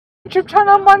YouTube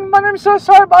channel. My name is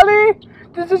Saib Ali.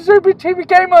 This is Zuby TV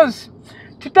Gamers.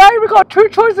 Today we got two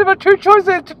choices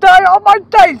today on my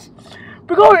days.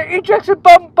 We got EGX in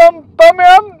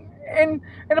Birmingham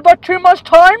in about 2 months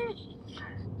time.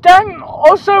 Then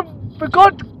also we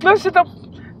got Glissy, the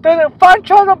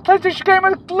franchise of PlayStation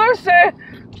Gamers, Glissy,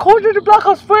 Call of Duty Black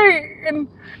Ops 3 in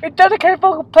dedicated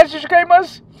for PlayStation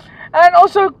Gamers. And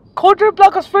also Call of Duty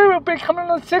Black Ops 3 will be coming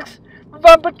on the 6th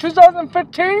November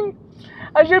 2015.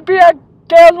 And you'll be at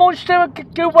Gale Launch Day,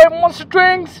 give away monster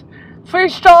drinks, free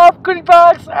stuff, goodie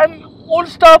bags, and all the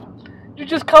stuff. You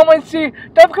just come and see.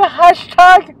 Don't forget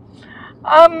hashtag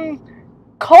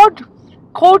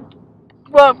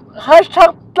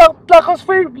hashtag Black Ops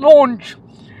 3 launch,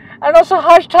 and also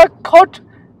hashtag COD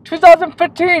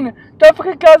 2015. Don't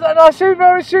forget, guys, and I'll see you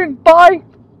very soon. Bye.